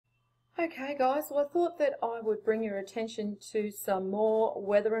Okay guys, well I thought that I would bring your attention to some more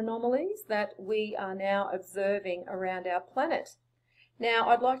weather anomalies that we are now observing around our planet. Now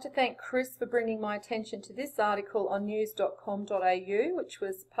I'd like to thank Chris for bringing my attention to this article on news.com.au, which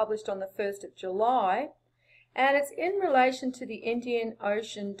was published on the 1st of July, and it's in relation to the Indian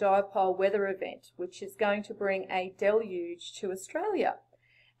Ocean Dipole weather event, which is going to bring a deluge to Australia.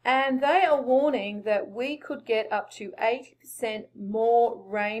 And they are warning that we could get up to 80% more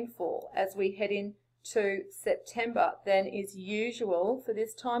rainfall as we head into September than is usual for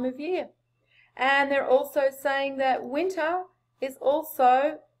this time of year. And they're also saying that winter is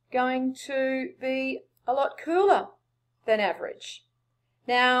also going to be a lot cooler than average.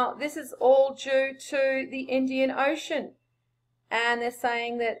 Now, this is all due to the Indian Ocean. And they're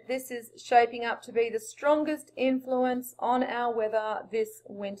saying that this is shaping up to be the strongest influence on our weather this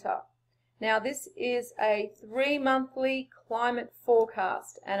winter. Now, this is a 3-monthly climate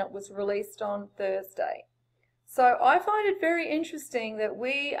forecast, and it was released on Thursday. So I find it very interesting that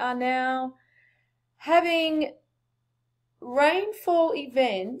we are now having rainfall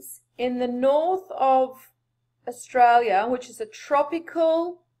events in the north of Australia, which is a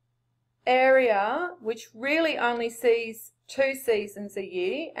tropical area which really only sees 2 seasons a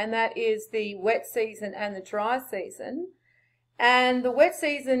year, and that is the wet season and the dry season. And the wet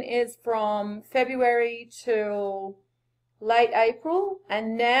season is from February till late April,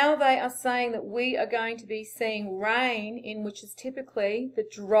 and now they are saying that we are going to be seeing rain in which is typically the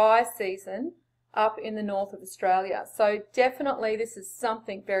dry season up in the north of Australia. So definitely this is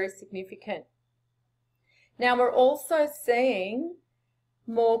something very significant. Now we're also seeing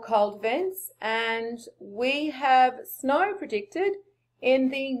more cold events, and we have snow predicted in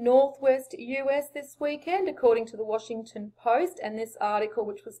the northwest US this weekend, according to the Washington Post and this article,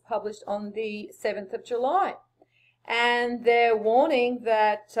 which was published on the 7th of July. And they're warning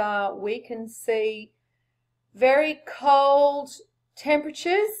that we can see very cold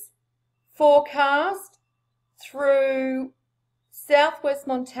temperatures forecast through southwest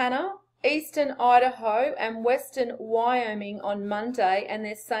Montana, eastern Idaho and western Wyoming on Monday, and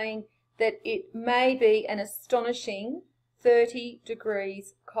they're saying that it may be an astonishing 30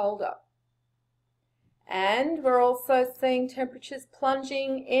 degrees colder. And we're also seeing temperatures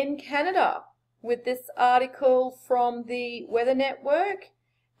plunging in Canada with this article from the Weather Network,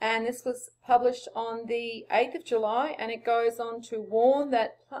 and this was published on the 8th of July, and it goes on to warn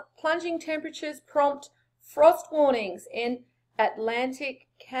that plunging temperatures prompt frost warnings in Atlantic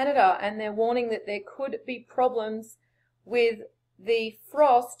Canada, and they're warning that there could be problems with the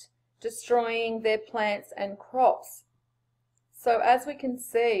frost destroying their plants and crops. So as we can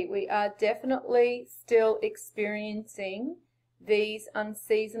see, we are definitely still experiencing these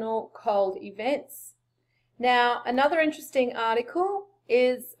unseasonal cold events. Now, another interesting article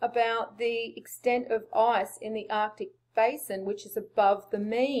is about the extent of ice in the Arctic Basin, which is above the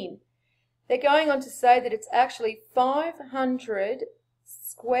mean. They're going on to say that it's actually 500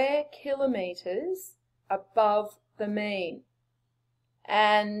 square kilometres above the mean.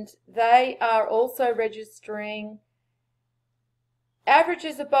 And they are also registering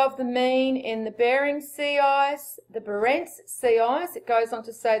averages above the mean in the Bering Sea ice, the Barents Sea ice. It goes on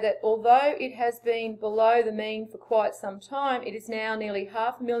to say that although it has been below the mean for quite some time, it is now nearly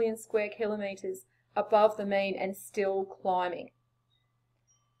 500,000 square kilometres above the mean and still climbing.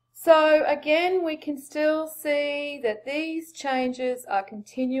 So again, we can still see that these changes are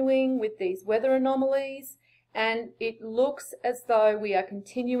continuing with these weather anomalies, and it looks as though we are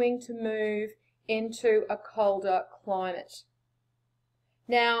continuing to move into a colder climate.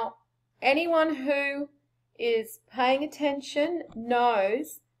 Now, anyone who is paying attention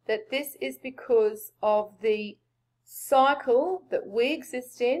knows that this is because of the cycle that we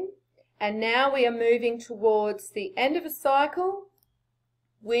exist in, and now we are moving towards the end of a cycle.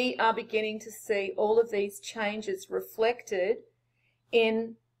 We are beginning to see all of these changes reflected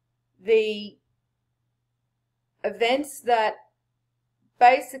in the events that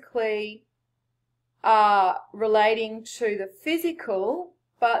basically are relating to the physical,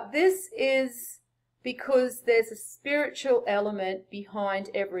 but this is because there's a spiritual element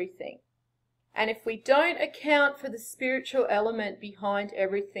behind everything. And if we don't account for the spiritual element behind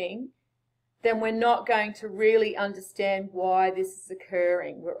everything, then we're not going to really understand why this is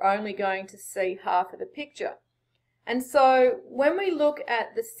occurring. We're only going to see half of the picture. And so when we look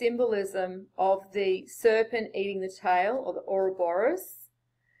at the symbolism of the serpent eating the tail, or the Ouroboros,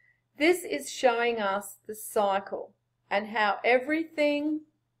 this is showing us the cycle and how everything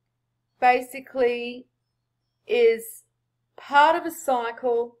basically is part of a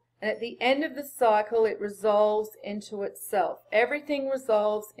cycle And at the end of the cycle, it resolves into itself. Everything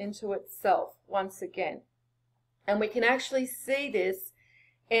resolves into itself once again. And we can actually see this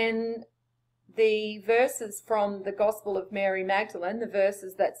in the verses from the Gospel of Mary Magdalene, the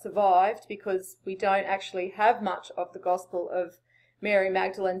verses that survived, because we don't actually have much of the Gospel of Mary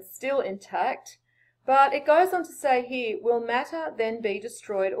Magdalene still intact. But it goes on to say here, will matter then be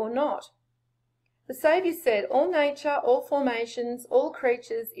destroyed or not? The Saviour said, all nature, all formations, all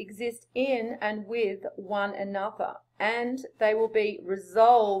creatures exist in and with one another, and they will be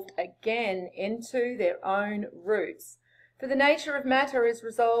resolved again into their own roots. For the nature of matter is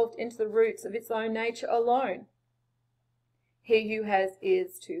resolved into the roots of its own nature alone. He who has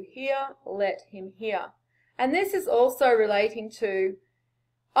ears to hear, let him hear. And this is also relating to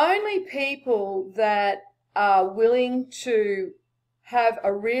only people that are willing to have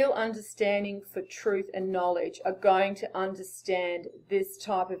a real understanding for truth and knowledge are going to understand this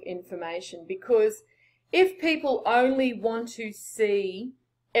type of information. Because if people only want to see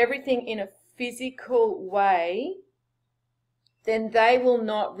everything in a physical way, then they will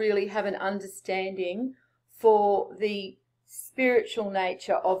not really have an understanding for the spiritual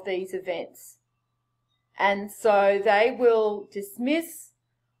nature of these events. And so they will dismiss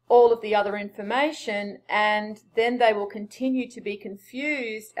all of the other information, and then they will continue to be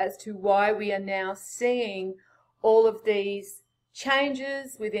confused as to why we are now seeing all of these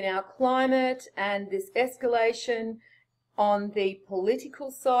changes within our climate and this escalation on the political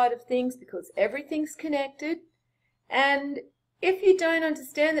side of things, because everything's connected. And if you don't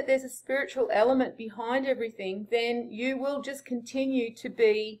understand that there's a spiritual element behind everything, then you will just continue to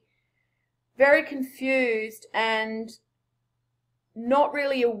be very confused and not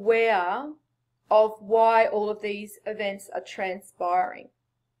really aware of why all of these events are transpiring.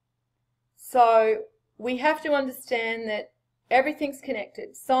 So we have to understand that everything's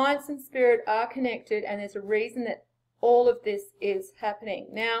connected. Science and spirit are connected, and there's a reason that all of this is happening.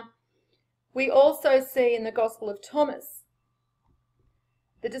 Now, we also see in the Gospel of Thomas,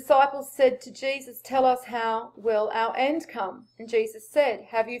 the disciples said to Jesus, tell us how will our end come? And Jesus said,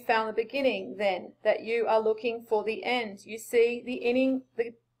 have you found the beginning then, that you are looking for the end? You see, the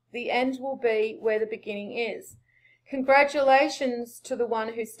end will be where the beginning is. Congratulations to the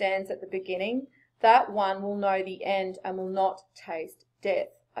one who stands at the beginning. That one will know the end and will not taste death.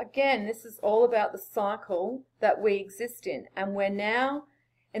 Again, this is all about the cycle that we exist in. And we're now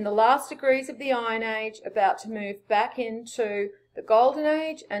in the last degrees of the Iron Age, about to move back into the Golden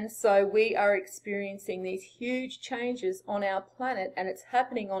Age, and so we are experiencing these huge changes on our planet, and it's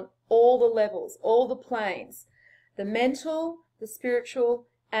happening on all the levels, all the planes, the mental, the spiritual,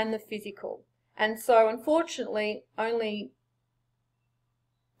 and the physical. And so unfortunately, only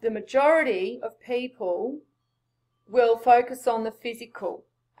the majority of people will focus on the physical,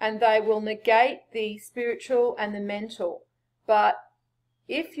 and they will negate the spiritual and the mental. But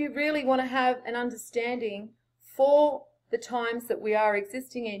if you really want to have an understanding for the times that we are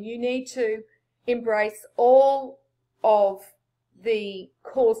existing in, you need to embrace all of the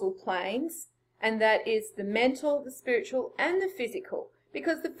causal planes, and that is the mental, the spiritual, and the physical,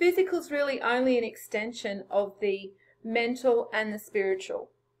 because the physical is really only an extension of the mental and the spiritual.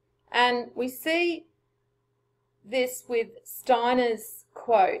 And we see this with Steiner's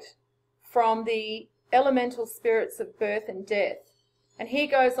quote from the Elemental Spirits of Birth and Death. And he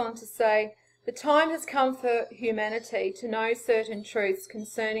goes on to say, the time has come for humanity to know certain truths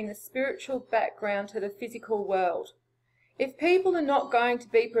concerning the spiritual background to the physical world. If people are not going to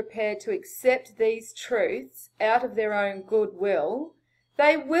be prepared to accept these truths out of their own good will,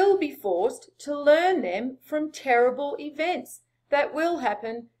 they will be forced to learn them from terrible events that will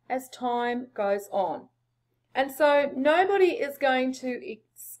happen as time goes on. And so nobody is going to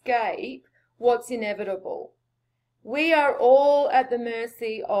escape what's inevitable. We are all at the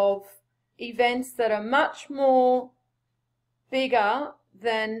mercy of events that are much more bigger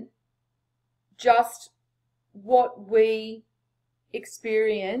than just what we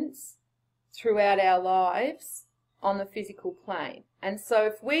experience throughout our lives on the physical plane. And so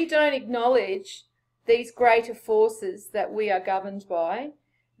if we don't acknowledge these greater forces that we are governed by,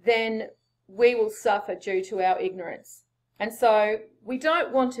 then we will suffer due to our ignorance. And so we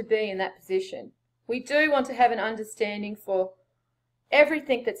don't want to be in that position. We do want to have an understanding for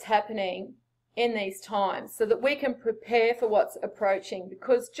everything that's happening in these times so that we can prepare for what's approaching,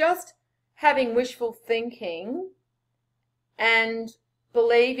 because just having wishful thinking and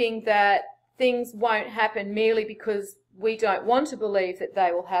believing that things won't happen merely because we don't want to believe that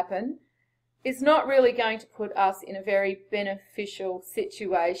they will happen is not really going to put us in a very beneficial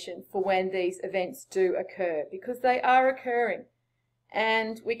situation for when these events do occur, because they are occurring.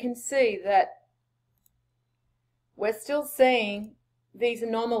 And we can see that we're still seeing these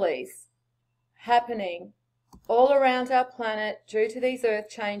anomalies happening all around our planet due to these earth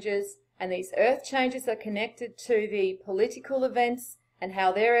changes, and these earth changes are connected to the political events and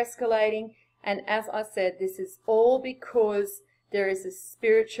how they're escalating. And as I said, this is all because there is a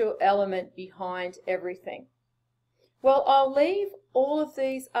spiritual element behind everything. Well, I'll leave all of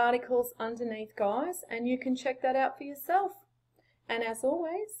these articles underneath, guys, and you can check that out for yourself. And as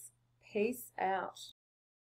always, peace out.